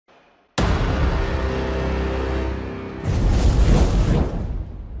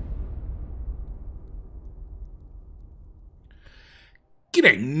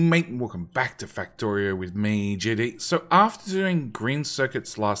G'day mate, and welcome back to Factorio with me, JD. So after doing green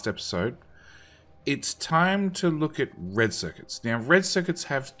circuits last episode, it's time to look at red circuits. Now red circuits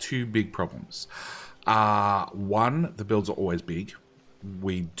have two big problems. One, the builds are always big.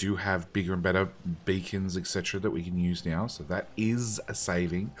 We do have bigger and better beacons, etc. that we can use now, so that is a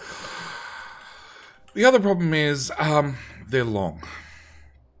saving. The other problem is they're long.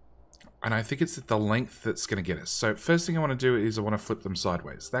 And I think it's the length that's going to get us. So first thing I want to do is I want to flip them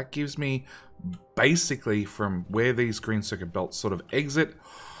sideways. That gives me basically from where these green circuit belts sort of exit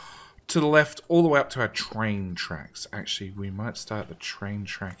to the left all the way up to our train tracks. Actually, we might start the train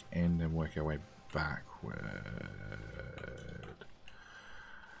track end and work our way backward.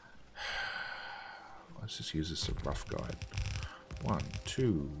 Let's just use this as a rough guide. 1,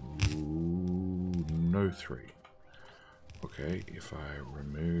 2, no 3. Okay, if I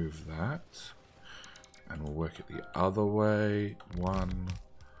remove that, and we'll work it the other way. 1,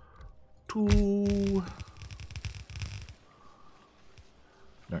 2.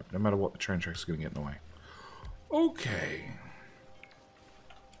 No matter what, the train track's going to get in the way. Okay.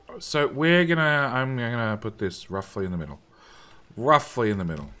 So I'm gonna put this roughly in the middle. Roughly in the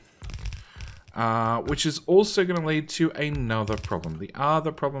middle. Which is also going to lead to another problem. The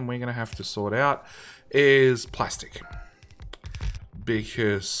other problem we're going to have to sort out is plastic.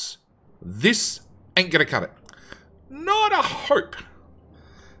 Because this ain't gonna cut it. Not a hope.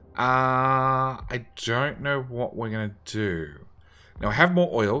 I don't know what we're gonna do. Now I have more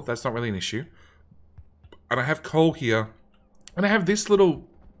oil, that's not really an issue. And I have coal here. And I have this little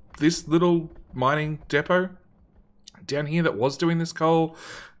mining depot down here that was doing this coal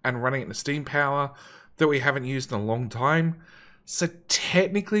and running it in steam power that we haven't used in a long time. So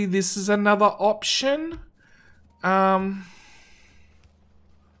technically this is another option.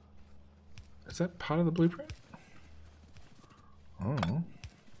 Is that part of the blueprint? Oh,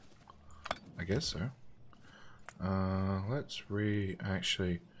 I guess so. Let's redo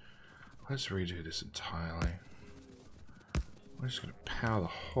this entirely. We're just gonna power the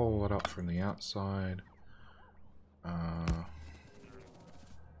whole lot up from the outside.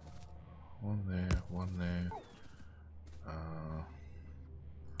 One there, one there,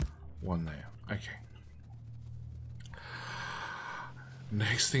 one there. Okay.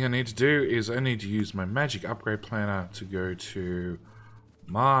 Next thing I need to do is I need to use my magic upgrade planner to go to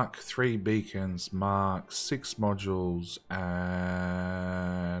Mark 3 beacons, Mark 6 modules,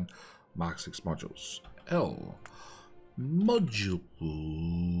 and Mark 6 modules. L. Module.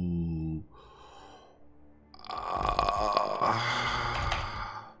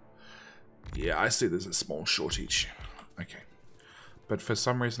 Yeah, I see there's a small shortage. Okay. But for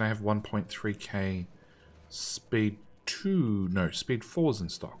some reason I have 1.3k speed 4's in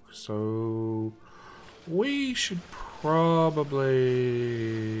stock, so we should probably...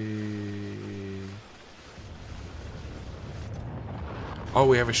 Oh,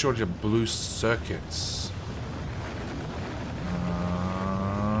 we have a shortage of blue circuits.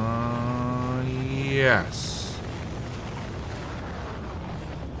 Yes.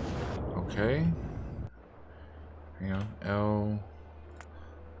 Okay. Hang on. L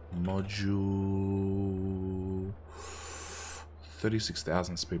module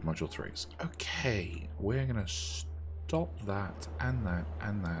 36,000 speed module 3s. Okay, we're gonna stop that and that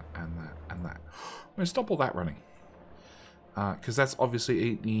and that and that and that. I'm gonna stop all that running because that's obviously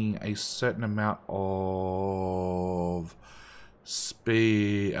eating a certain amount of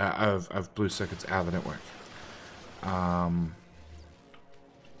speed of blue circuits out of the network. And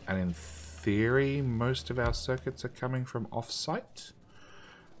in theory, most of our circuits are coming from off-site,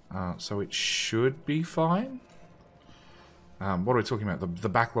 so it should be fine. What are we talking about? The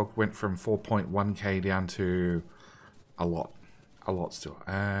backlog went from 4.1k down to a lot still.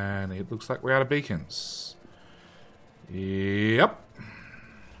 And it looks like we're out of beacons. Yep.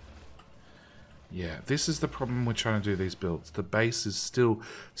 Yeah, this is the problem we're trying to do these builds. The base is still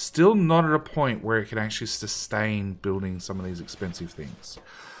not at a point where it can actually sustain building some of these expensive things.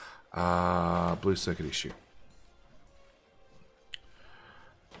 Blue circuit issue.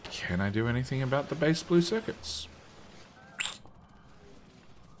 Can I do anything about the base blue circuits?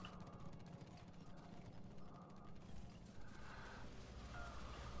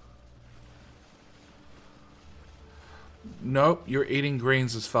 Nope, you're eating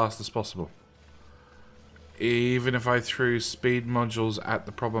greens as fast as possible. Even if I threw speed modules at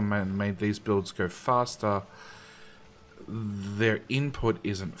the problem and made these builds go faster, their input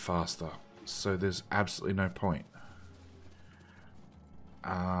isn't faster. So there's absolutely no point.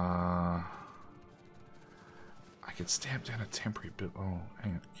 I could stamp down a temporary build. Oh,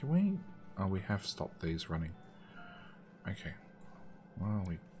 hang on. Can we? Oh, we have stopped these running. Okay. Well,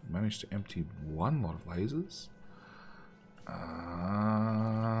 we managed to empty one lot of lasers.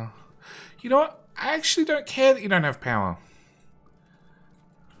 You know what? I actually don't care that you don't have power.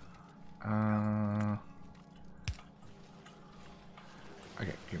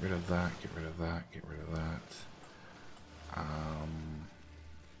 Okay, get rid of that, get rid of that, get rid of that.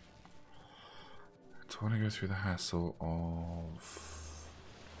 Do I want to go through the hassle of...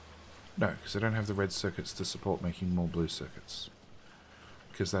 No, because I don't have the red circuits to support making more blue circuits.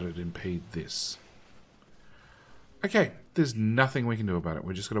 Because that would impede this. Okay, there's nothing we can do about it.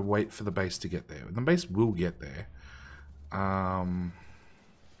 We're just going to wait for the base to get there. The base will get there.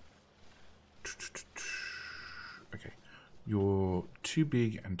 Okay. You're too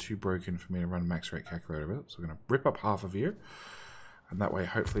big and too broken for me to run a max rate calculator with it. So I'm going to rip up half of you. And that way,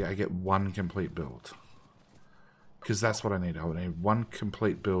 hopefully, I get one complete build. Because that's what I need. I would need one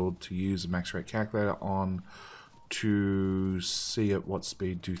complete build to use a max rate calculator on to see at what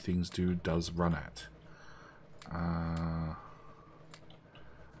speed things does run at.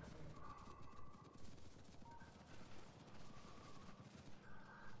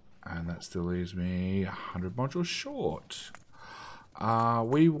 And that still leaves me 100 modules short.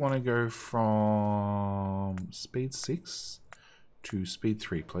 We want to go from speed 6 to speed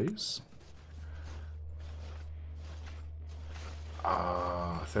 3, please.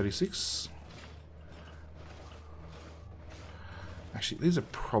 36. Actually, these are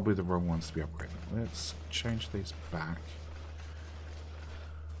probably the wrong ones to be upgraded. Let's change these back.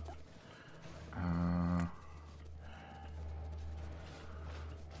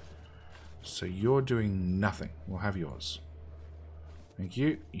 So you're doing nothing. We'll have yours. Thank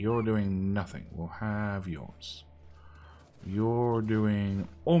you. You're doing nothing. We'll have yours. You're doing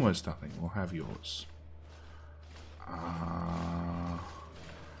almost nothing. We'll have yours.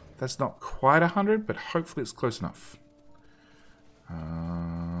 That's not quite 100, but hopefully it's close enough.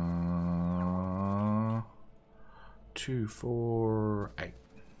 2, 4, 8.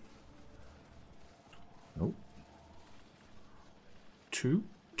 Nope. 2,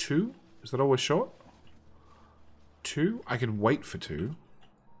 2. Is that always short? 2. I can wait for 2.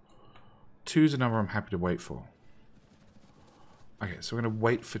 2 is a number I'm happy to wait for. Okay, so we're going to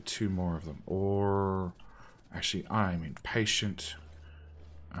wait for 2 more of them. Or actually, I'm impatient.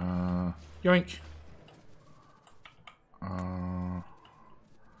 Yoink.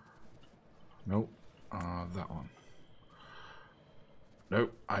 Nope. That one.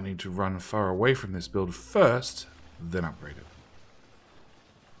 Nope. I need to run far away from this build first, then upgrade it.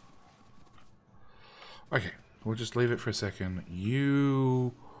 Okay. We'll just leave it for a second.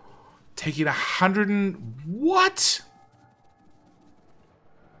 You take it 100 and... What?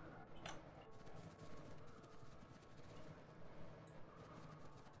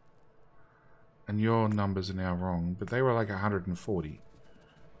 And your numbers are now wrong, but they were like 140.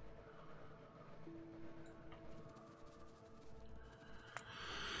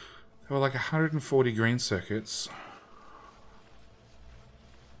 They were like 140 green circuits.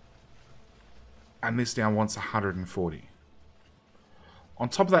 And this now wants 140. On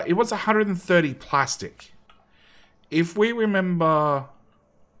top of that, it wants 130 plastic. If we remember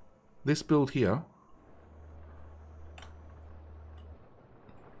this build here...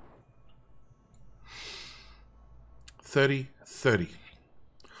 30, 30.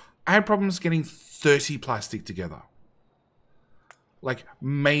 I had problems getting 30 plastic together. Like,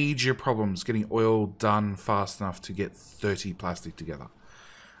 major problems getting oil done fast enough to get 30 plastic together.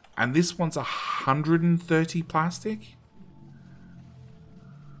 And this one's 130 plastic?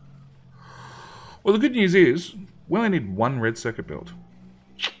 Well, the good news is, we only need one red circuit build.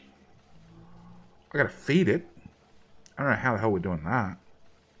 I gotta feed it. I don't know how the hell we're doing that.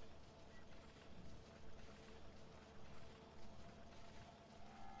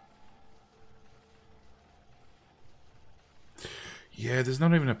 Yeah, there's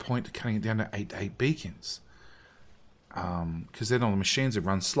not even a point to cutting it down to 8 to 8 beacons. Because then all the machines would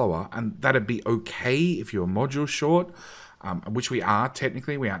run slower, and that'd be okay if you're module short, which we are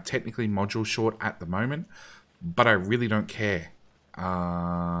technically. We are technically module short at the moment, but I really don't care. Okay,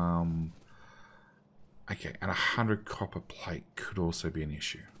 and 100 copper plate could also be an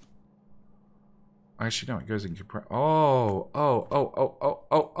issue. Actually, no, it goes in... Oh.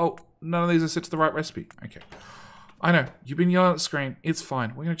 None of these are set to the right recipe. Okay. I know, you've been yelling at the screen. It's fine.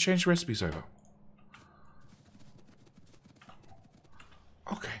 We're going to change the recipes over.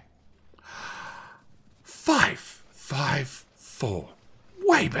 Okay. 5, 5, 4.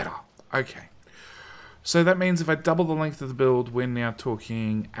 Way better. Okay. So that means if I double the length of the build, we're now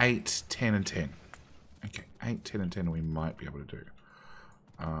talking 8, 10, and 10. Okay, 8, 10, and 10 we might be able to do.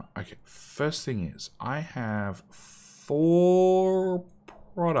 Okay, first thing is, I have 4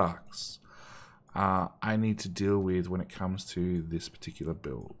 products I need to deal with when it comes to this particular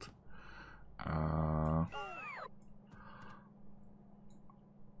build.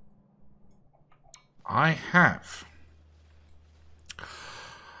 I have,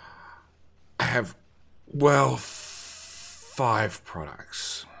 well, 5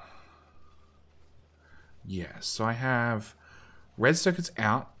 products. Yes, so I have red circuits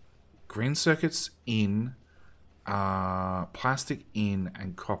out, green circuits in, plastic in,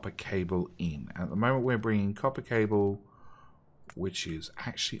 and copper cable in. At the moment we're bringing copper cable, which is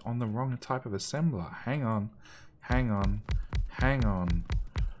actually on the wrong type of assembler. Hang on.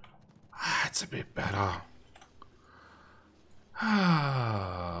 It's a bit better.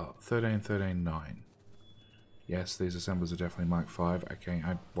 13.9. Yes, these assemblers are definitely Mark 5. Okay,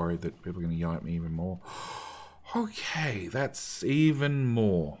 I'm worried that people are going to yell at me even more. Okay, that's even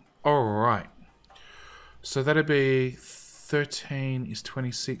more. Alright. So that'd be 13 is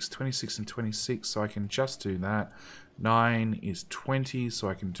 26, 26 and 26, so I can just do that. 9 is 20, so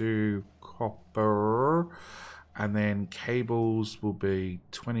I can do copper. And then cables will be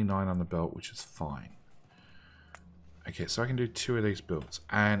 29 on the belt, which is fine. Okay, so I can do 2 of these builds.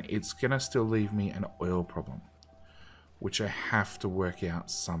 And it's going to still leave me an oil problem, which I have to work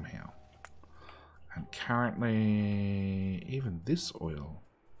out somehow. And currently, even this oil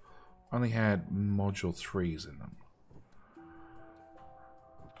only had module 3s in them.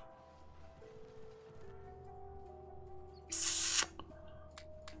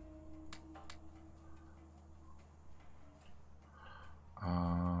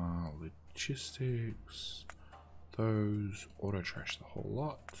 Logistics, those, auto trash the whole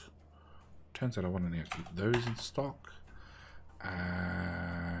lot. Turns out I want to now keep those in stock.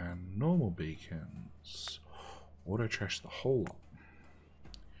 And normal beacons, auto trash the whole lot.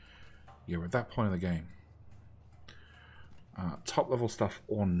 Yeah, we're at that point of the game. Top level stuff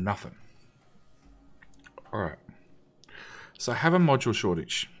or nothing. Alright. So I have a module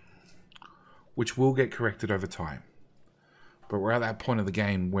shortage, which will get corrected over time. But we're at that point of the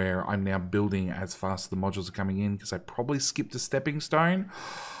game where I'm now building as fast as the modules are coming in, because I probably skipped a stepping stone.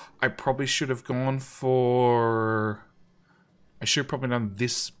 I probably should have gone for... I should have probably done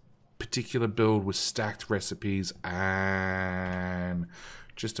this particular build with stacked recipes and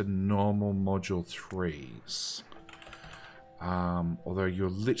just a normal module 3s. Although you're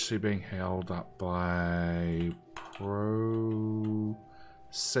literally being held up by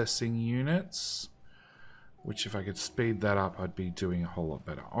processing units, which if I could speed that up, I'd be doing a whole lot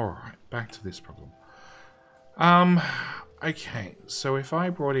better. Alright, back to this problem. Okay, so if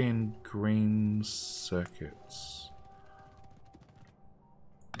I brought in green circuits...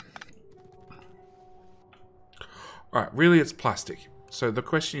 Alright, really it's plastic. So the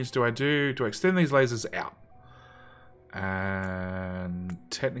question is, do I extend these lasers out? And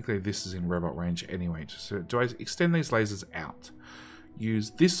technically this is in robot range anyway. So do I extend these lasers out?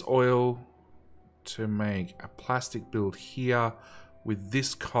 Use this oil to make a plastic build here with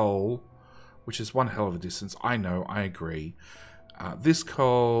this coal, which is one hell of a distance. I know, I agree. This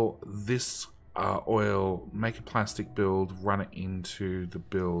coal, this oil, make a plastic build, run it into the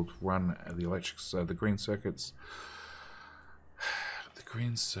build, run the electrics, the green circuits. The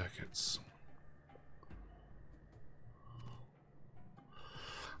green circuits.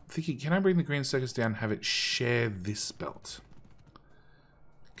 I'm thinking, can I bring the green circuits down and have it share this belt?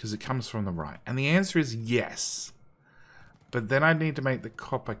 Because it comes from the right. And the answer is yes. But then I need to make the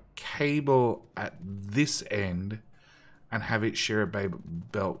copper cable at this end and have it share a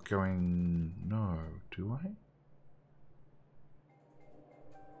belt going... No, do I?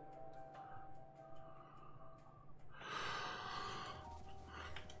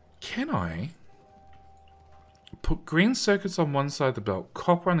 Can I put green circuits on one side of the belt,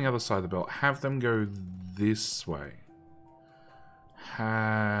 copper on the other side of the belt, have them go this way?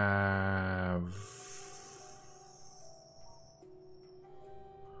 Have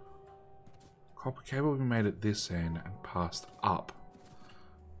copper cable be made at this end and passed up,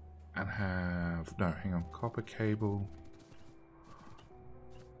 and have, no, hang on, copper cable,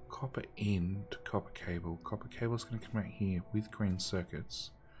 copper in to copper cable. Copper cable is going to come out here with green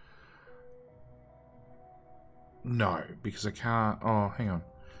circuits. No, because I can't. Oh, hang on.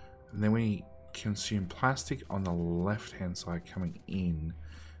 And then we consume plastic on the left hand side coming in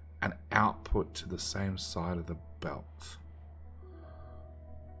and output to the same side of the belt,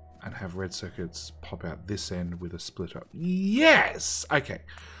 and have red circuits pop out this end with a split up. Yes! Okay.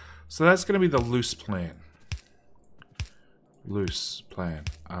 So that's going to be the loose plan. Loose plan.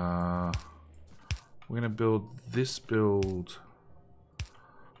 We're going to build this build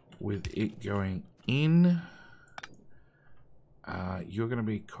with it going in You're going to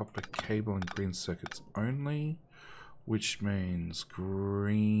be copper cable and green circuits only, which means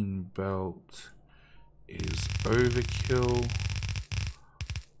green belt is overkill.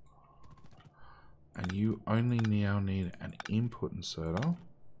 And you only now need an input inserter,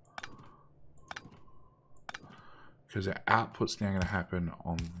 because our output's now going to happen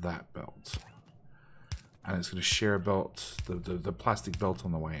on that belt. And it's going to share a belt, the plastic belt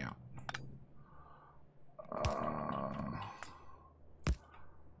on the way out.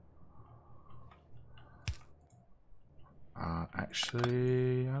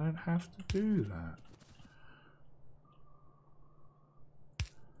 Actually, I don't have to do that.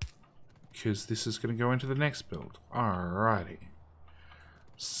 Because this is going to go into the next build. Alrighty.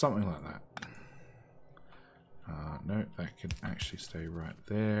 Something like that. No, that can actually stay right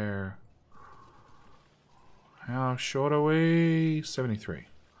there. How short are we? 73.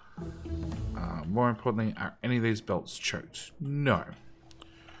 More importantly, are any of these belts choked? No.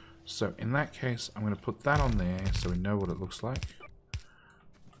 So in that case, I'm going to put that on there so we know what it looks like.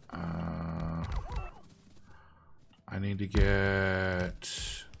 I need to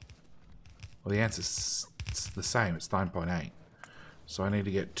get... Well, the answer's the same. It's 9.8. So I need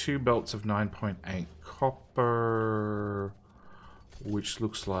to get 2 belts of 9.8 copper, which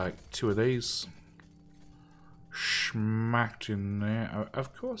looks like 2 of these. Smacked in there.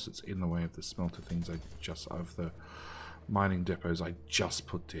 Of course it's in the way of the smelter things of the mining depots I just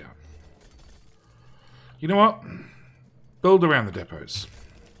put down. You know what? Build around the depots.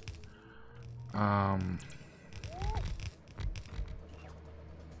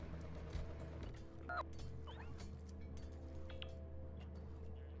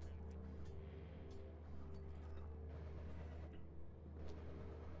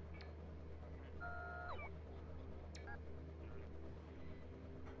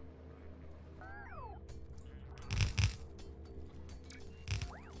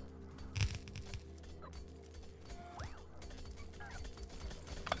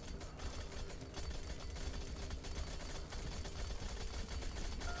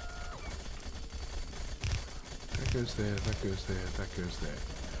 That goes there, that goes there, that goes there.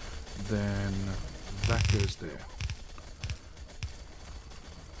 Then that goes there.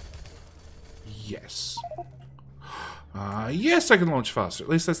 Yes. Yes, I can launch faster. At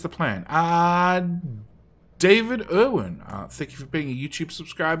least that's the plan. David Irwin, thank you for being a YouTube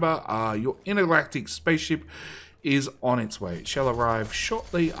subscriber. Your intergalactic spaceship is on its way. It shall arrive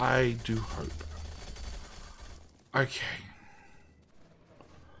shortly, I do hope. Okay.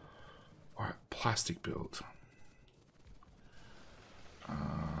 Alright, plastic build.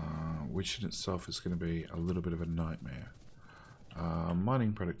 Which in itself is going to be a little bit of a nightmare.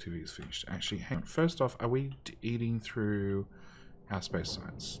 Mining productivity is finished. Actually, hang on. First off, are we eating through our space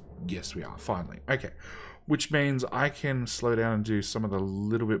science? Yes, we are. Finally. Okay. Which means I can slow down and do some of the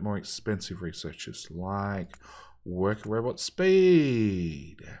little bit more expensive researches, like worker robot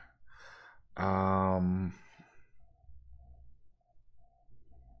speed.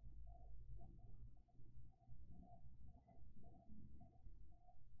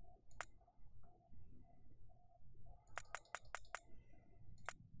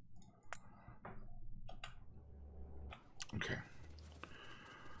 Okay.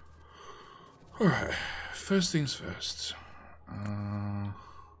 Alright. First things first.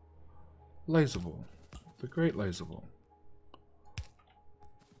 Laser ball. The great laser ball.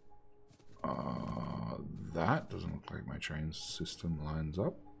 That doesn't look like my train system lines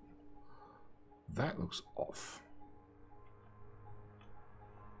up. That looks off.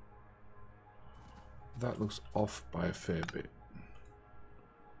 That looks off by a fair bit.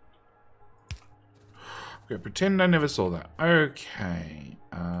 Okay, pretend I never saw that. Okay.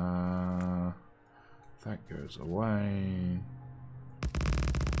 That goes away.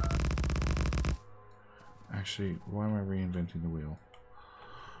 Actually, why am I reinventing the wheel?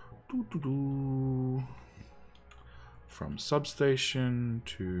 From substation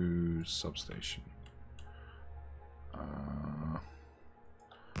to substation.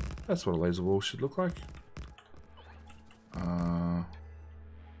 That's what a laser wall should look like.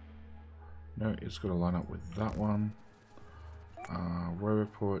 No, it's got to line up with that one.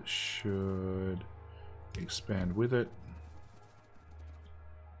 Roboport should expand with it.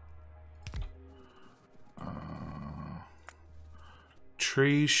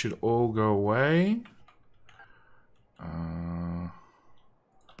 Trees should all go away.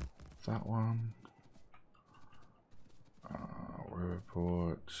 That one.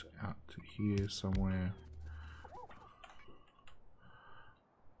 Roboport out to here somewhere.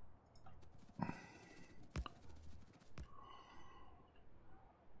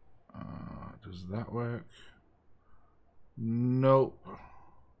 Does that work? Nope.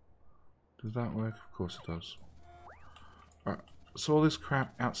 Does that work? Of course it does. Alright, so all this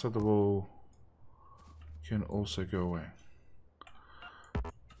crap outside the wall can also go away.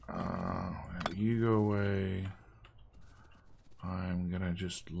 You go away. I'm gonna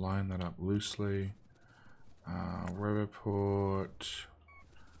just line that up loosely. Roboport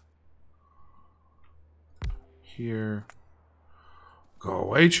here. Go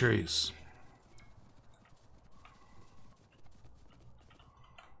away, trees.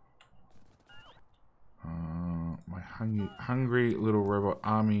 My hungry little robot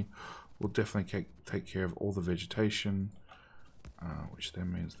army will definitely take care of all the vegetation, which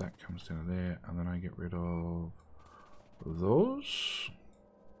then means that comes down to there, and then I get rid of those.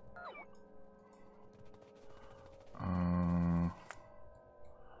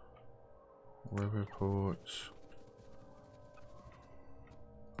 Roboport.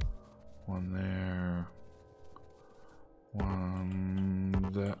 One there. One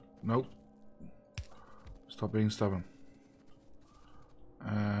there. Nope. Stop being stubborn.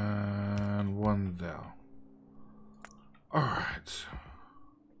 And one there. Alright.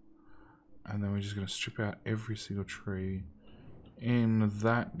 And then we're just going to strip out every single tree in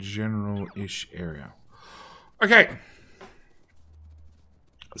that general-ish area. Okay.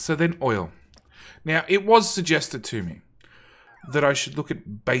 So then oil. Now, it was suggested to me that I should look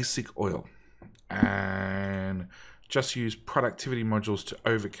at basic oil and just use productivity modules to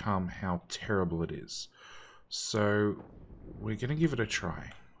overcome how terrible it is. So we're going to give it a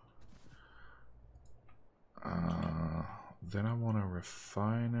try. Then I want a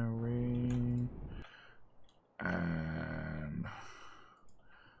refinery, and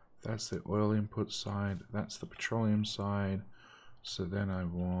that's the oil input side, that's the petroleum side. So then I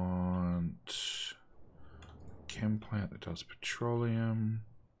want chem plant that does petroleum,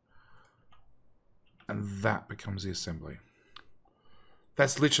 and that becomes the assembly.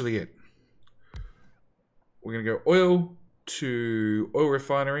 That's literally it. We're going to go oil to oil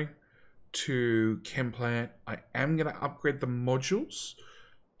refinery to chem plant. I am going to upgrade the modules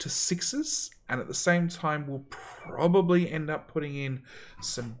to 6s, and at the same time we'll probably end up putting in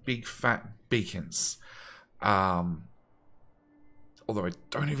some big fat beacons. Although I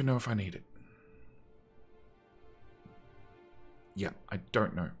don't even know if I need it. Yeah, I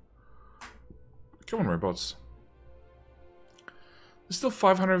don't know. Come on, robots. There's still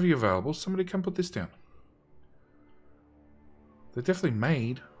 500 of you available. Somebody come put this down. They're definitely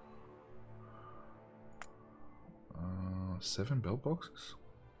made. 7 belt boxes?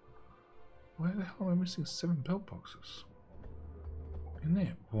 Where the hell am I missing 7 belt boxes? In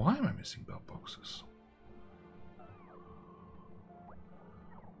there. Why am I missing belt boxes?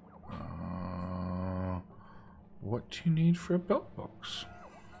 What do you need for a belt box?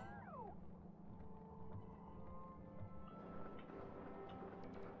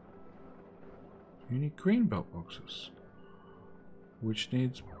 You need green belt boxes, which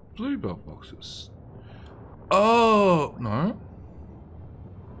needs blue belt boxes. Oh, no.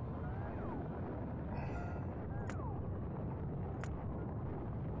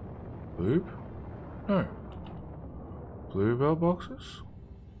 Blue? No. Blue belt boxes?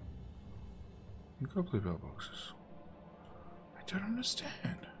 You got blue belt boxes. I don't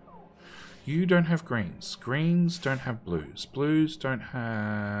understand. You don't have greens. Greens don't have blues. Blues don't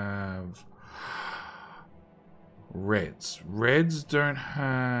have reds. Reds don't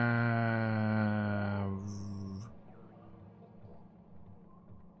have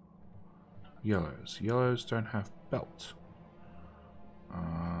yellows. Yellows don't have belt.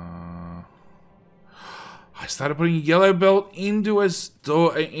 I started putting yellow belt into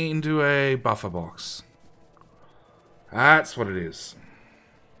a buffer box. That's what it is.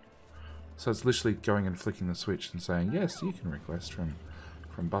 So it's literally going and flicking the switch and saying, yes, you can request from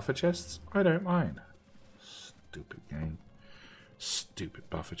buffer chests. I don't mind. Stupid game. Stupid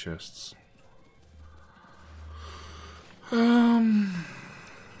buffer chests.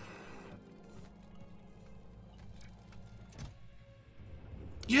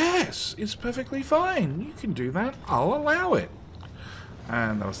 Yes, it's perfectly fine. You can do that. I'll allow it.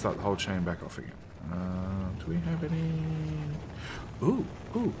 And I'll start the whole chain back off again. Do we have any? Ooh,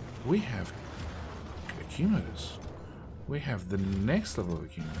 we have accumulators. We have the next level of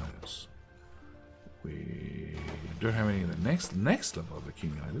accumulators. We don't have any of the next level of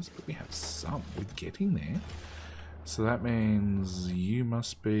accumulators, but we have some. We're getting there. So that means you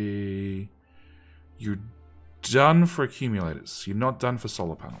must be... You're done for accumulators. You're not done for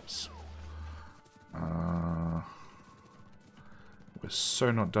solar panels. We're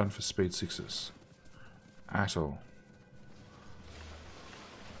so not done for speed 6s. At all.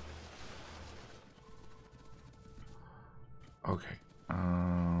 Okay.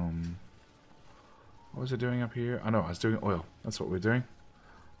 What was I doing up here? Oh no, I was doing oil. That's what we're doing.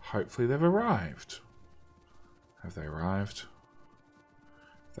 Hopefully they've arrived. Have they arrived?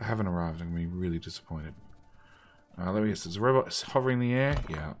 If they haven't arrived, I'm going to be really disappointed. Let me guess, there's a robot hovering in the air?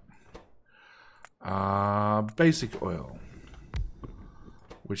 Yeah. Basic oil.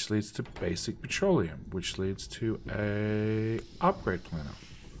 Which leads to basic petroleum. Which leads to a upgrade planner.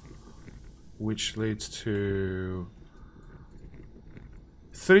 Which leads to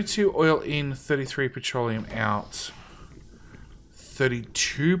 32 oil in, 33 petroleum out.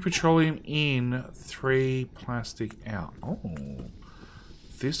 32 petroleum in, 3 plastic out. Oh.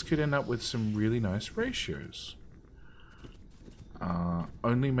 This could end up with some really nice ratios.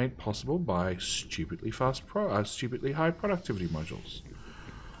 Only made possible by stupidly high productivity modules.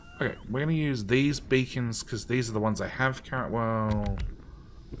 Okay, we're going to use these beacons because these are the ones I have current. Well,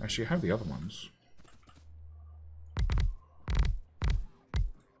 actually, I have the other ones.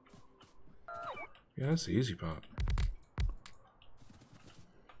 Yeah, that's the easy part.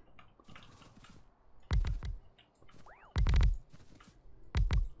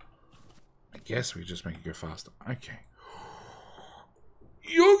 I guess we just make it go faster. Okay.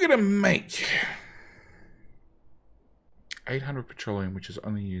 You're going to make 800 petroleum, which is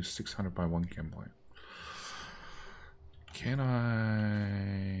only used 600 by 1 chem point. Can I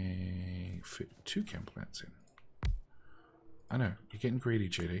fit 2 chem plants in? I know, you're getting greedy,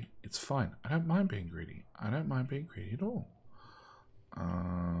 GD. It's fine. I don't mind being greedy. I don't mind being greedy at all.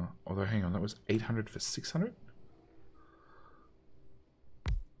 Although, hang on, that was 800 for 600?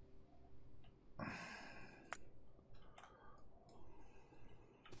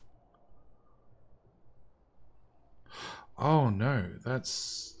 Oh no,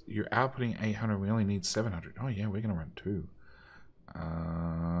 that's... You're outputting 800, we only need 700. Oh yeah, we're going to run 2. What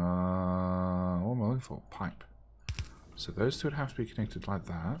am I looking for? Pipe. So those two would have to be connected like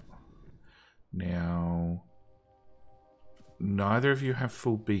that. Now, neither of you have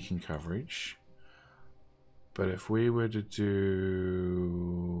full beacon coverage. But if we were to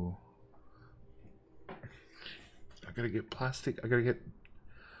do... I gotta get plastic, I gotta get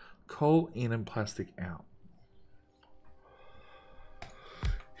coal in and plastic out.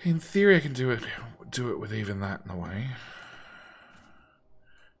 In theory, I can do it with even that in a way.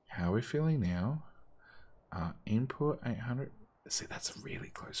 How are we feeling now? Input 800. See, that's really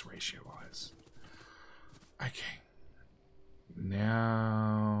close ratio-wise. Okay.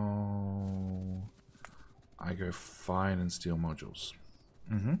 Now I go fine and steel modules.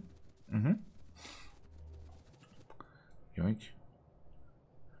 Yoink.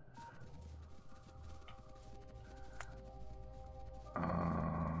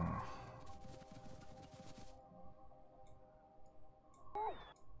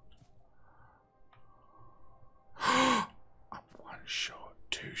 I'm 1 short,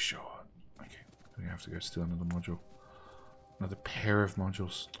 2 short. Okay, we have to go steal another module. Another pair of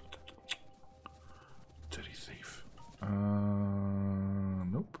modules. Dirty thief.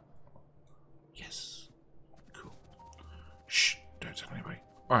 Nope. Yes. Cool. Shh, don't tell anybody.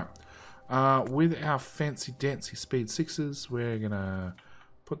 Alright. With our fancy dancy speed 6s, we're gonna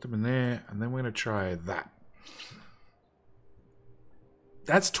put them in there, and then we're gonna try that.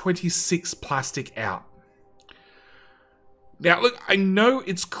 That's 26 plastic out. Now, look, I know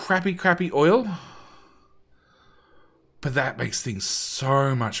it's crappy oil, but that makes things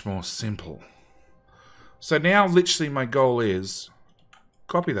so much more simple. So now, literally, my goal is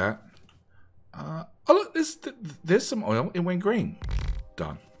copy that. Oh, look, there's some oil. It went green.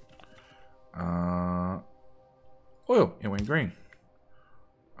 Done. Oil. It went green.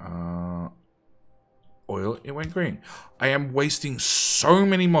 Oil. It went green. I am wasting so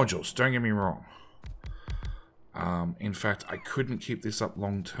many modules. Don't get me wrong. In fact, I couldn't keep this up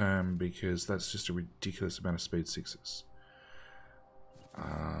long term because that's just a ridiculous amount of speed 6s.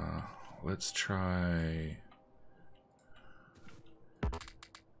 Let's try...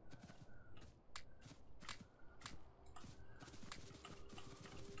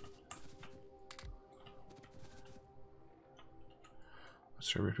 Let's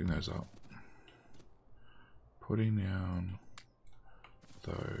try ripping those up. Putting down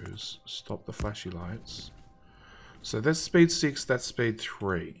those. Stop the flashy lights. So that's speed 6, that's speed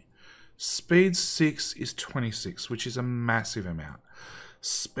 3. Speed 6 is 26, which is a massive amount.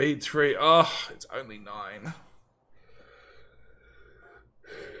 Speed 3, oh, it's only 9.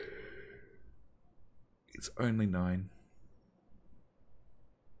 It's only 9.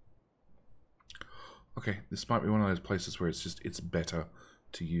 Okay, this might be one of those places where it's better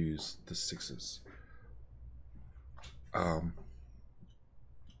to use the 6s.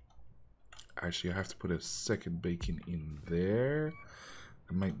 Actually, I have to put a second beacon in there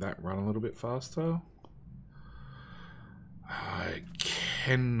and make that run a little bit faster. I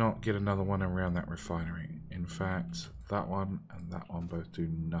cannot get another one around that refinery. In fact, that one and that one both do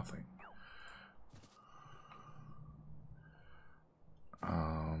nothing.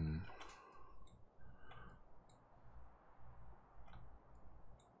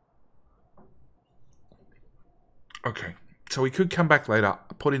 Okay, so we could come back later,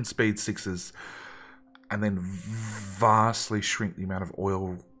 put in speed 6s, and then vastly shrink the amount of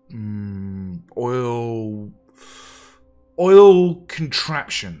oil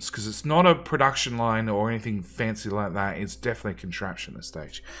contraptions, because it's not a production line or anything fancy like that. It's definitely a contraption at this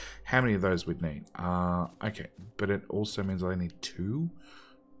stage. How many of those we'd need? Okay, but it also means I need two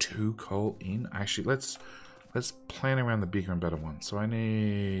coal in. Actually, let's plan around the bigger and better one. So I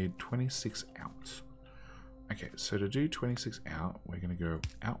need 26 out. Okay, so to do 26 out, we're going to go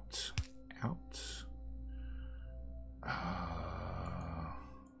out.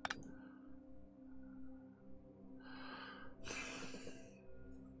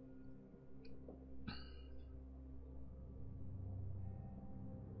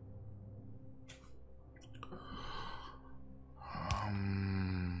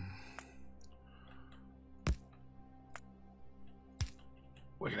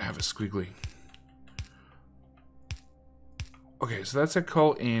 We're going to have a squiggly. Okay, so that's our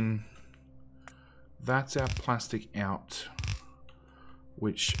coal in. That's our plastic out,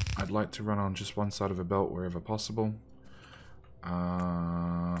 which I'd like to run on just one side of a belt wherever possible.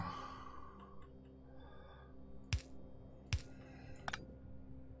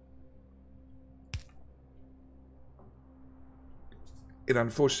 It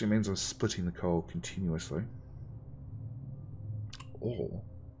unfortunately means I'm splitting the coal continuously. Or,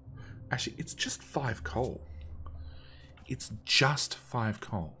 actually, it's just 5 coal. It's just 5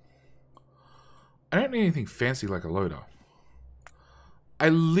 coal. I don't need anything fancy like a loader. I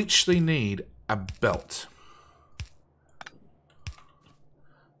literally need a belt.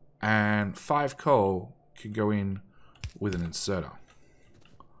 And 5 coal can go in with an inserter.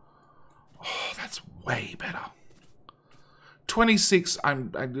 Oh, that's way better. 26, I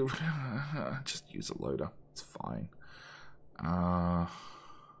just use a loader. It's fine. Oh,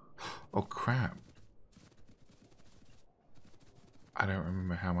 crap. I don't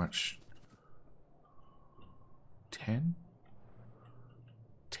remember how much. 10?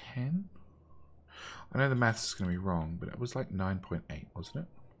 10? I know the maths is going to be wrong, but it was like 9.8, wasn't it?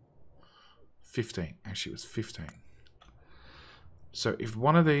 15. Actually, it was 15. So if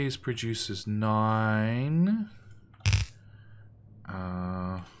one of these produces 9...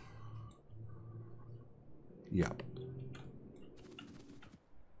 Yep.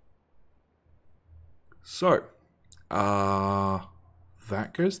 So, that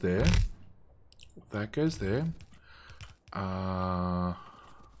goes there. That goes there.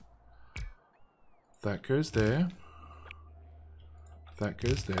 That goes there. That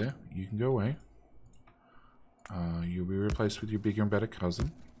goes there. You can go away. You'll be replaced with your bigger and better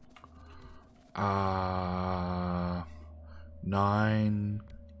cousin. 9,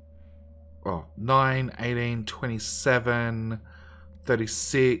 18, 27,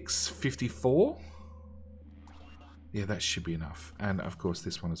 36, 54. Yeah, that should be enough. And of course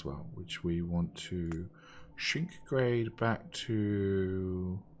this one as well, which we want to shrink grade back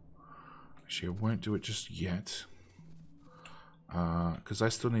to... Actually, I won't do it just yet. Because I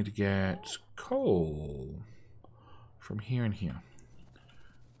still need to get coal from here and here.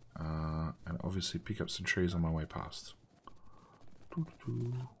 And obviously pick up some trees on my way past.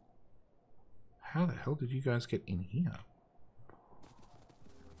 How the hell did you guys get in here?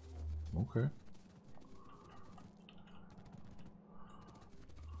 Okay.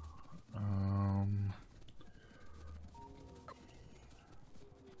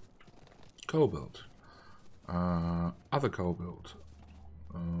 Coal build. Other coal build.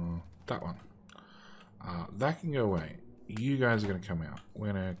 That one. That can go away. You guys are going to come out.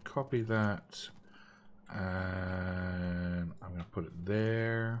 We're going to copy that. And I'm going to put it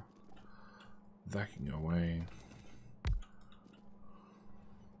there. That can go away.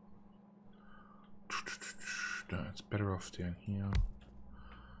 No, it's better off down here.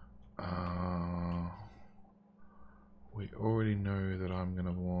 We already know that I'm going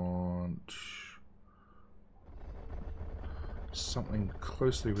to want something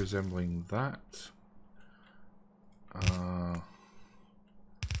closely resembling that.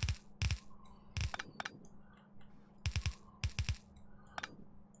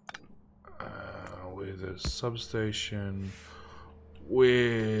 With a substation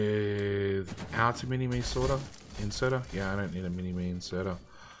without a mini-me inserter. Yeah, I don't need a mini-me inserter.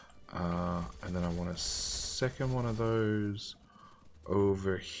 And then I want a second one of those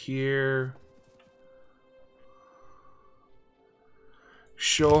over here.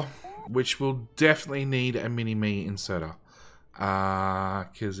 Sure, which will definitely need a mini-me inserter.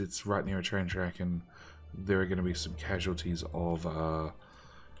 Because it's right near a train track and there are going to be some casualties of the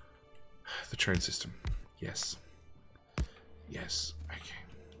train system. Yes. Yes, okay.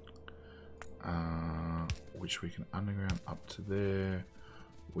 Which we can underground up to there.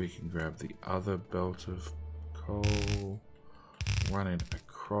 We can grab the other belt of coal, run it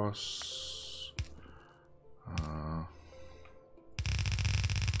across.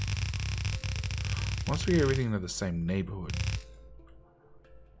 Once we get everything into the same neighborhood,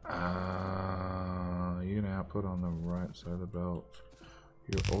 you're going to output on the right side of the belt.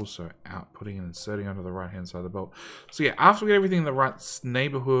 You're also outputting and inserting onto the right hand side of the belt. So yeah, after we get everything in the right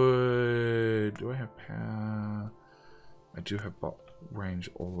neighborhood, do I have power? I do have bot range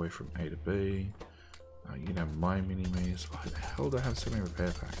all the way from A to B. You know, my mini-me's. Why the hell do I have so many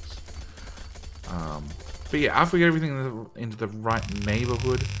repair packs? But yeah, after we get everything into the right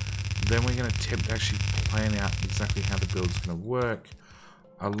neighborhood, then we're going to attempt to actually plan out exactly how the build's going to work,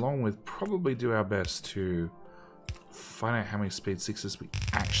 along with probably do our best to find out how many speed 6s we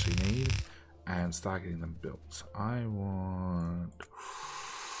actually need and start getting them built. I want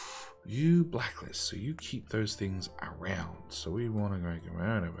you blacklist, so you keep those things around. So we want to go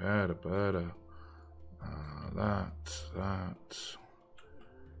that.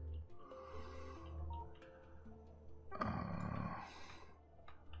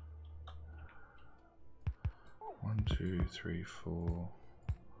 1, 2, 3, 4.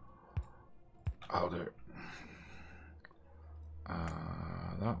 I'll do it.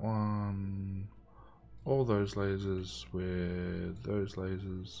 That one. All those lasers with those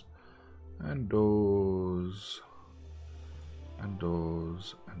lasers. And doors. And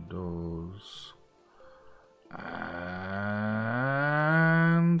doors. And doors. And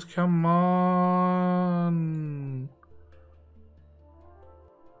come on.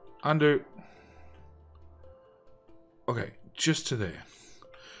 Undo. Okay, just to there.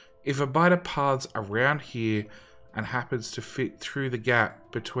 If a biter paths around here and happens to fit through the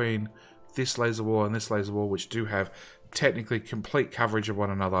gap between this laser wall and this laser wall, which do have technically complete coverage of one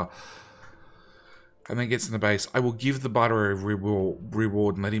another, and then gets in the base, I will give the biter a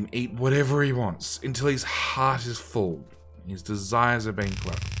reward and let him eat whatever he wants until his heart is full. His desires are being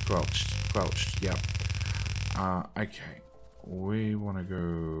quelched. Yep. Okay. We want to go...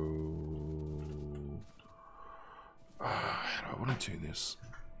 how do I want to do this?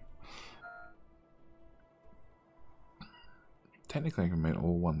 Technically I can make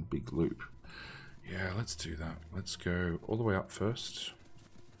all one big loop. Yeah, let's do that. Let's go all the way up first.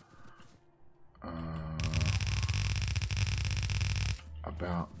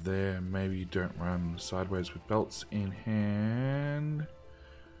 About there. Maybe you don't run sideways with belts in hand.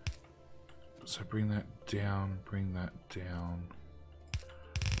 So bring that down, bring that down.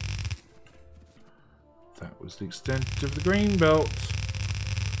 That was the extent of the green belt.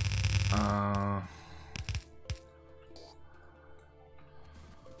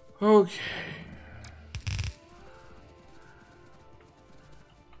 Okay.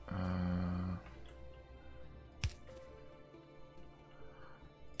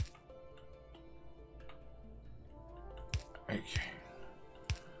 Okay.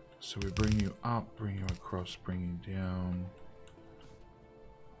 So we bring you up, bring you across, bring you down.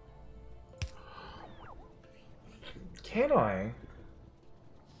 Can I?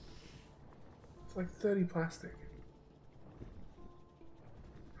 It's like 30 plastic.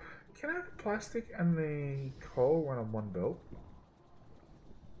 Can I have the plastic and the coal run on one belt?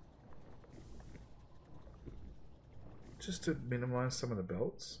 Just to minimize some of the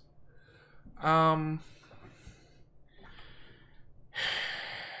belts.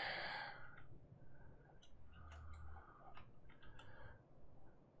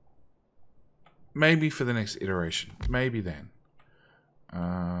 Maybe for the next iteration. Maybe then.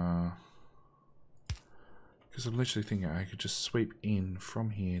 Because I'm literally thinking I could just sweep in from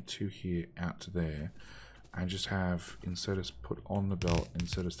here to here, out to there, and just have inserters put on the belt,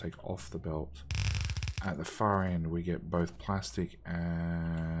 inserters take off the belt. At the far end, we get both plastic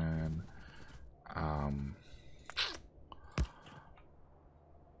and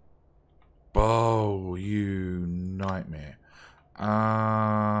oh, you nightmare.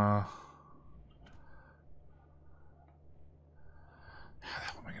 How the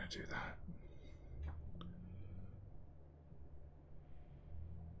hell am I going to do that?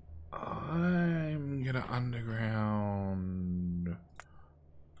 I'm going to underground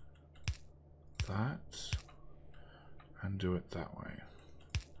that and do it that way.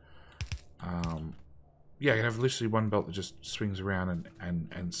 Yeah, I can have literally one belt that just swings around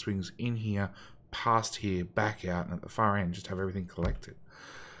and swings in here, past here, back out, and at the far end just have everything collected.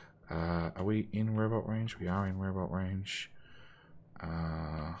 Are we in robot range? We are in robot range.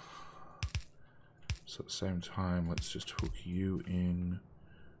 So at the same time, let's just hook you in.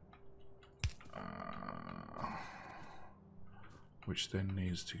 Which then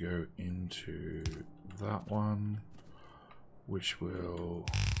needs to go into that one, which will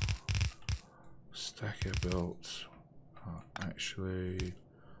stack our belts actually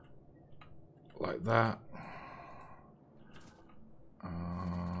like that.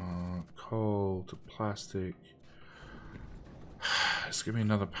 Coal to plastic. It's gonna be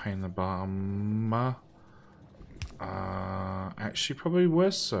another pain in the bum. Actually, probably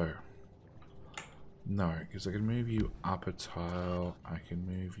worse so. No, because I can move you up a tile. I can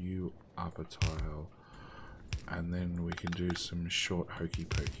move you up a tile, and then we can do some short hokey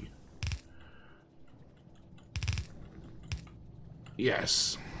pokey.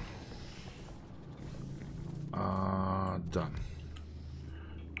 Yes. Done.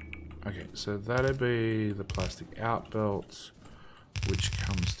 Okay, so that'll be the plastic out belt, which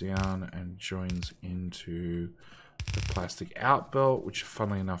comes down and joins into the plastic out belt, which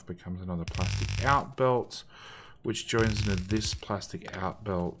funnily enough becomes another plastic out belt, which joins into this plastic out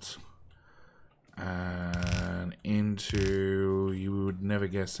belt and into, you would never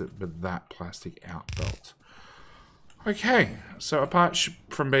guess it, but that plastic out belt. Okay, so apart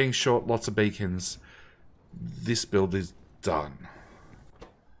from being short lots of beacons, this build is done.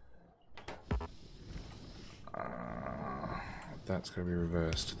 That's going to be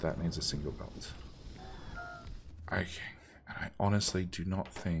reversed. That needs a single belt. Okay, and I honestly do not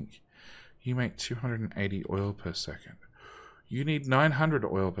think you make 280 oil per second. You need 900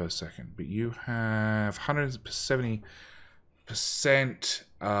 oil per second, but you have 170%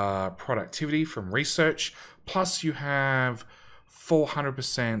 productivity from research, plus you have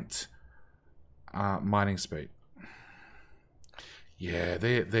 400% mining speed. Yeah,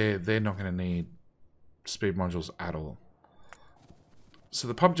 they're not going to need speed modules at all. So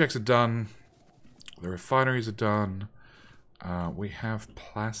the pump jacks are done. The refineries are done. We have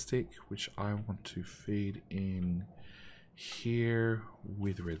plastic, which I want to feed in here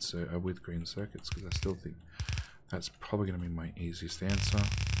with green circuits, because I still think that's probably going to be my easiest answer.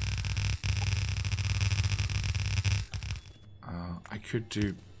 I could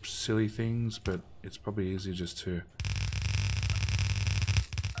do silly things, but it's probably easier just to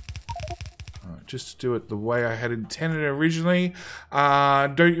do it the way I had intended originally.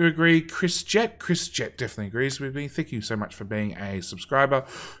 Don't you agree, Chris Jet? Chris Jet definitely agrees with me. Thank you so much for being a subscriber.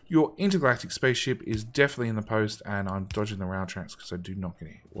 Your intergalactic spaceship is definitely in the post, and I'm dodging the rail tracks because I do not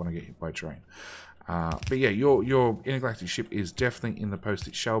want to get hit by a train. But yeah, your intergalactic ship is definitely in the post.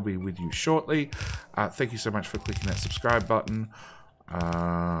 It shall be with you shortly. Thank you so much for clicking that subscribe button.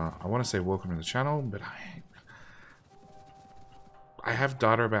 I want to say welcome to the channel, but I have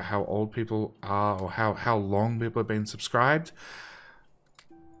data about how old people are, or how long people have been subscribed.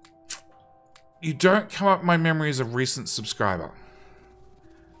 You don't come up with my memory as a recent subscriber.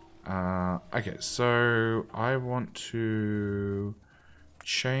 Okay, so I want to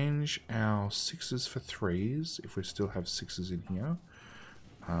change our 6s for 3s, if we still have 6s in here.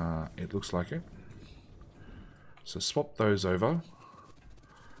 It looks like it. So swap those over,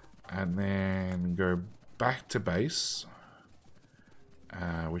 and then go back to base.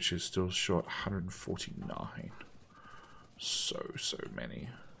 Which is still short 149. So many.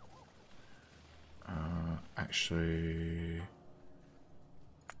 Actually,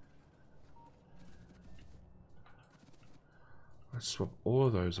 let's swap all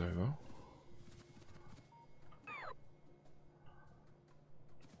of those over.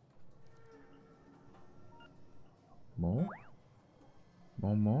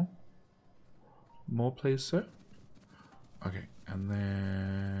 More, please, sir. Okay, and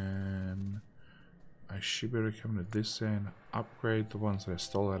then I should be able to come to this end, upgrade the ones that I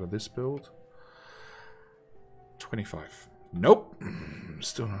stole out of this build. 25. Nope,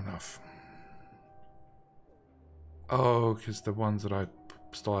 still not enough. Oh, because the ones that I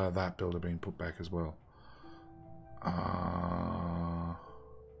stole out of that build are being put back as well.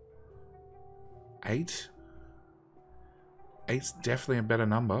 8? 8's definitely a better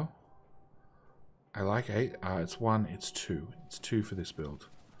number. I like 8. It's 1, it's 2. It's 2 for this build.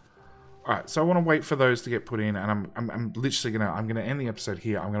 Alright, so I want to wait for those to get put in, and I'm literally gonna end the episode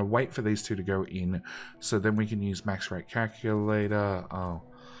here. I'm gonna wait for these two to go in, so then we can use max rate calculator. Oh.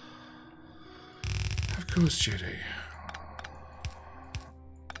 Of course, Judy.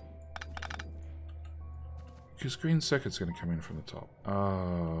 Because green circuit's going to come in from the top.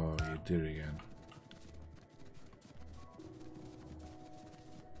 Oh, you did it again.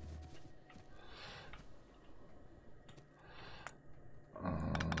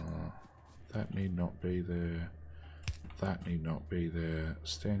 That need not be there. That need not be there.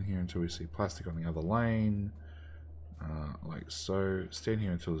 Stand here until we see plastic on the other lane. Like so. Stand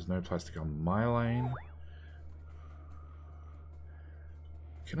here until there's no plastic on my lane.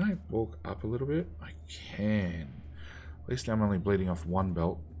 Can I walk up a little bit? I can. At least now I'm only bleeding off one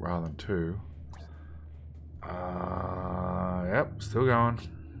belt rather than two. Yep, still going.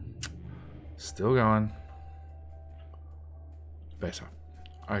 Still going. Better.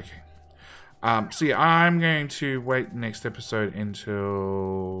 Okay. So yeah, I'm going to wait next episode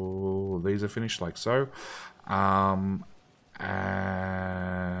until these are finished, like so. And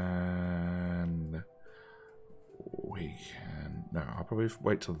we can... No, I'll probably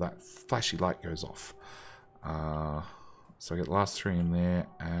wait till that flashy light goes off. So I get the last three in there,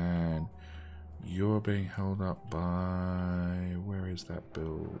 and you're being held up by... Where is that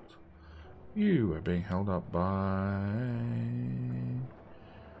build? You are being held up by...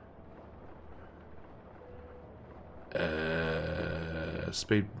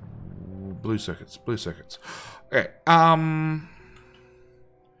 speed blue circuits. Okay.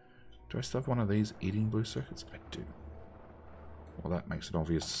 Do I still have one of these eating blue circuits? I do. Well, that makes an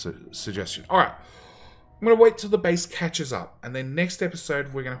obvious suggestion. All right. I'm going to wait till the base catches up, and then next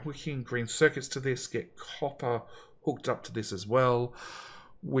episode we're going to hook in green circuits to this, get copper hooked up to this as well,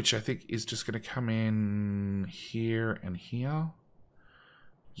 which I think is just going to come in here and here.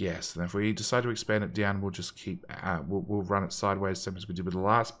 Yes, and if we decide to expand it down, we'll just keep we'll run it sideways, same as we did with the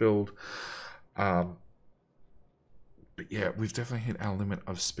last build. But yeah, we've definitely hit our limit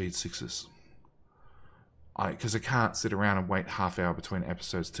of speed 6s. Because I can't sit around and wait half hour between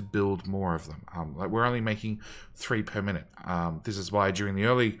episodes to build more of them. Like we're only making 3 per minute. This is why during the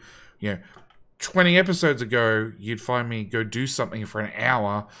early, 20 episodes ago, you'd find me go do something for an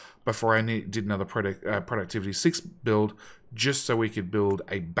hour before I did another Productivity 6 build, just so we could build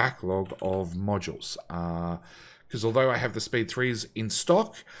a backlog of modules. Because although I have the Speed 3s in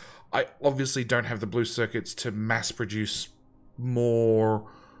stock, I obviously don't have the blue circuits to mass produce and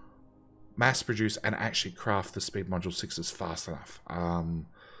actually craft the Speed Module 6s fast enough.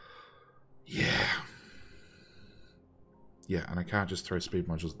 Yeah, and I can't just throw Speed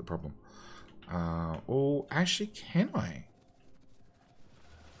Modules at the problem. Or actually, can I?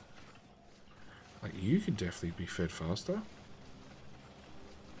 Like, you could definitely be fed faster.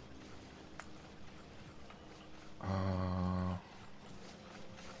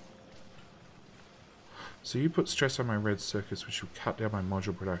 So you put stress on my red circuits, which will cut down my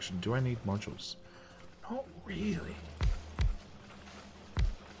module production. Do I need modules? Not really.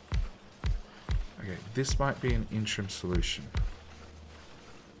 Okay, this might be an interim solution.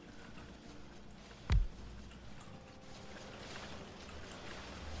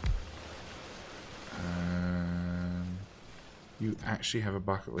 You actually have a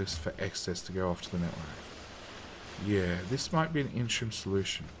bucket list for excess to go off to the network. Yeah, this might be an interim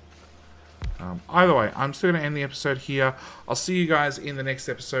solution. Either way, I'm still going to end the episode here. I'll see you guys in the next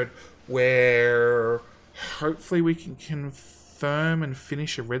episode, where hopefully we can confirm and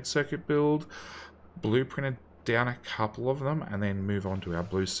finish a red circuit build, blueprinted down a couple of them, and then move on to our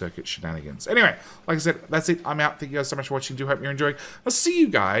blue circuit shenanigans. Anyway, like I said, that's it. I'm out. Thank you guys so much for watching. Do hope you're enjoying. I'll see you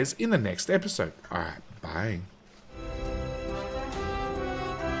guys in the next episode. All right, bye.